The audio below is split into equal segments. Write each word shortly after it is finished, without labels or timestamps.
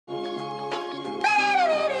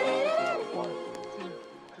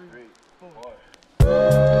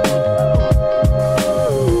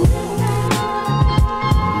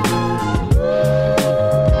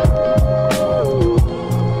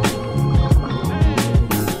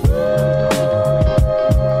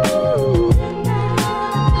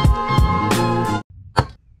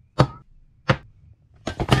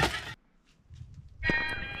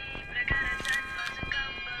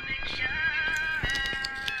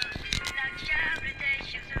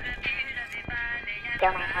They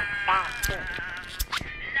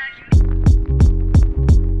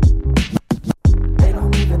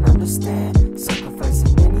don't even understand.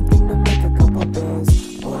 Sacrificing anything to make a couple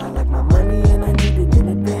bands. Boy, I like my money and I need it in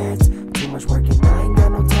advance. Too much work and I ain't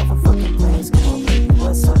got no time for fucking plans. Come on, baby,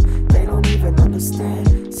 what's up? They don't even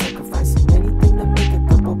understand. Sacrificing anything to make a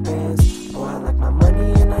couple bands. Boy, I like my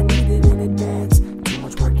money and I need it in advance. Too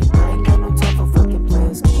much work and I ain't got no time for fucking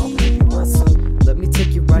plans. Come on, baby, what's up? Let me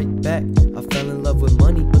take you right back. I fell in love with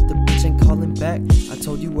money, but the bitch ain't calling back. I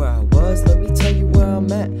told you where I was, let me tell you where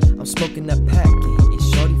I'm at. I'm smoking that pack and hitting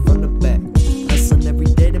shorty from the back. Hustling every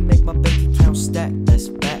day to make my bank account stack. That's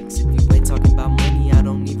facts. If you ain't talking about money, I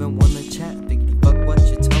don't even wanna chat. Biggity fuck what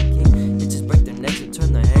you talking. Bitches break their necks and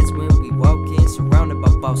turn their heads when we walk in. Surrounded by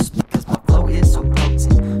bosses because my flow is so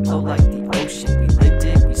potent. Flow like the ocean. We lived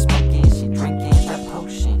it, we smoking, she drinking that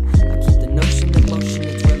potion. I keep the notion in motion,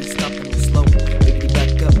 it's really stopping and slow. Biggity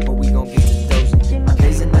back up, but we gon' get to dozing. My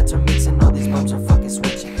days and nights are mixing, all these bumps are fucking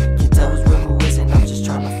switching. Can't tell who's real, who isn't, I'm just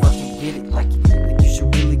trying to fucking get it. Like you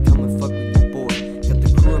should really come and fuck with your boy. Got the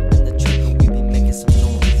crew up in the truck and we be making some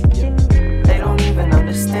noise. Yeah. They don't even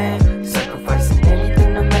understand. Sacrificing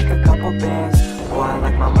anything to make a couple bands. Boy, I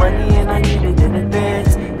like my money and I need it in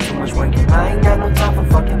advance. Too much work and I ain't got no time for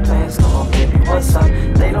fucking plans. Come on, baby, what's up?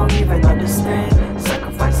 They don't even understand.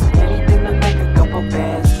 Sacrificing anything to make a couple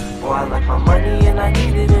bands. Boy, I like my money and I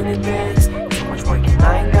need it in advance. Too much work and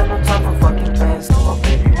I ain't got no time for fucking plans. Come on,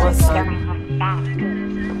 baby, what's up? Come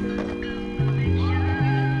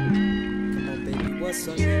on, baby, what's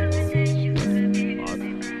up?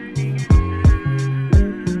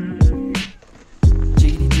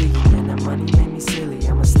 Jiggy, and that money made me silly.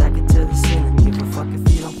 I'ma stack it to the ceiling. Give a fuck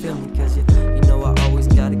if you don't feel me, cause you know I always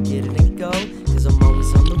gotta get it and go. Cause I'm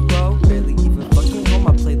always on the road, barely even fucking home.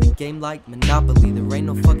 I play the game like Monopoly. There ain't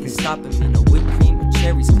no fucking stopping me. No whipped cream or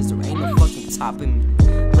cherries, cause there ain't no fucking topping me.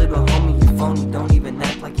 Little homie, you phony, don't even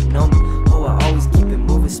act like you know me. Oh, I always keep it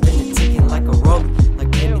moving, spin it, ticking like a rollie.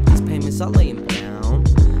 Like pay me these payments, I'll lay 'em down.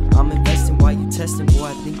 I'm investing while you testing, boy,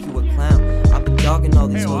 I think you a clown. I've been dogging all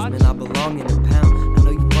these hoes, man, I belong in a pound. I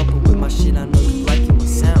know you bumping with my shit, I know you liking my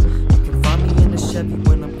sound. You can find me in a Chevy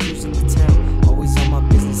when I'm cruising to town. Always on my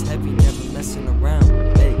business heavy, never messing around.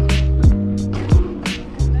 Hey.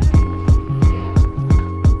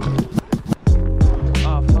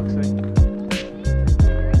 Oh, fuck's sake.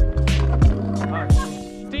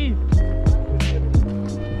 Steve!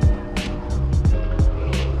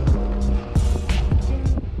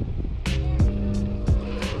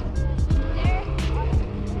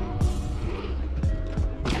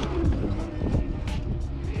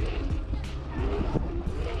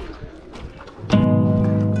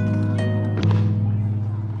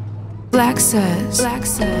 Black says.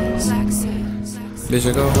 Bitch,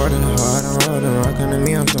 I go hard and hard and roll and rock under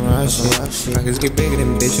me on some raw shit. Pockets get bigger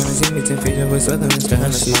than bitch, tryna see me 10 feet up with Southern and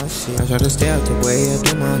style shit. I try to stay out the way, I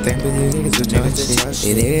do my own thing, but these niggas will talk shit.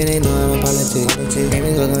 These niggas, they know I'm a politics. Ain't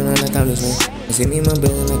me going on like congressman. You see me in my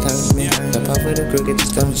building like congressman. Stop off with the crew, get the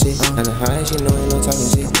stone shit. And the high, she know ain't no talking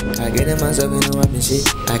shit. I get it myself, ain't no rapping shit.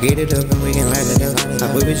 I get it up and we can light it up. I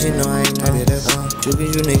whip it, you know I ain't light it up. You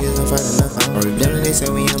niggas don't fight enough. Or we done, they say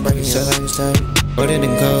we ain't breaking shit like it's tight. Older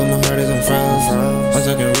than cold, my heart is on froze. I'm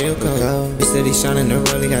talking real cold. Bitch steady shining, the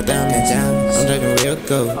rollie got diamonds. I'm talking real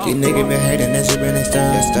cold. These niggas been hating, that shit been their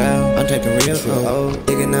style. I'm talking real cold.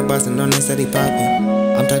 Nigga not bustin' on that steady poppin'.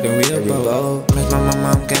 I'm talking real bold. Like my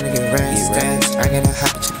mama, I'm gonna get racks. I gotta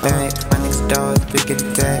hop at your back. My niggas dogs, we get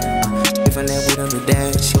attacked. If I let we don't do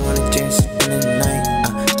that, she wanna just spend the night.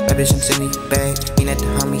 That bitch, I'm sending you back. He not the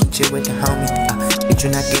homie, he chill with the homie. Bitch,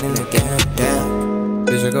 you not getting the down.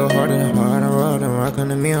 Bitch, I go hard and hard and roll and rock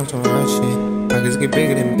under me on some raw shit. Pockets get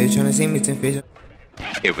bigger than bitch, tryna see me 10 feet.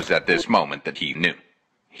 It was at this moment that he knew.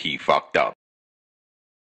 He fucked up.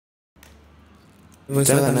 It was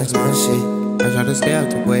all that's my shit. I try to stay out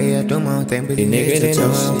the way, I do my own thing, but these niggas, they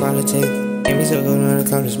know I'm politics. Ain't me so good on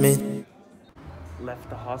accomplishment. Left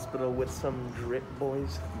the hospital with some drip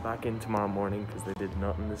boys. Back in tomorrow morning because they did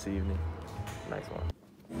nothing this evening. Nice one.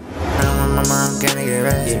 I don't want my mom, gonna get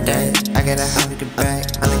right. I got a house to get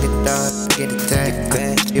back. I like a dog, get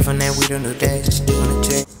attacked. If on that, we don't do that, just do wanna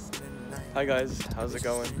check. Hi guys, how's it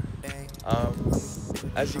going?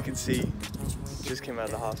 As you can see, just came out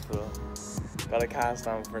of the hospital. Got a cast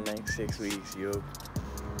on for the next 6 weeks, yo.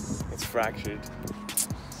 It's fractured.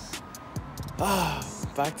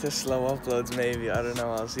 Back to slow uploads maybe, I don't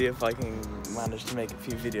know. I'll see if I can manage to make a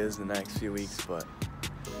few videos in the next few weeks, but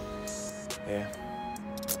yeah,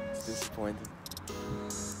 it's disappointing.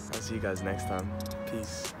 I'll see you guys next time.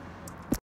 Peace.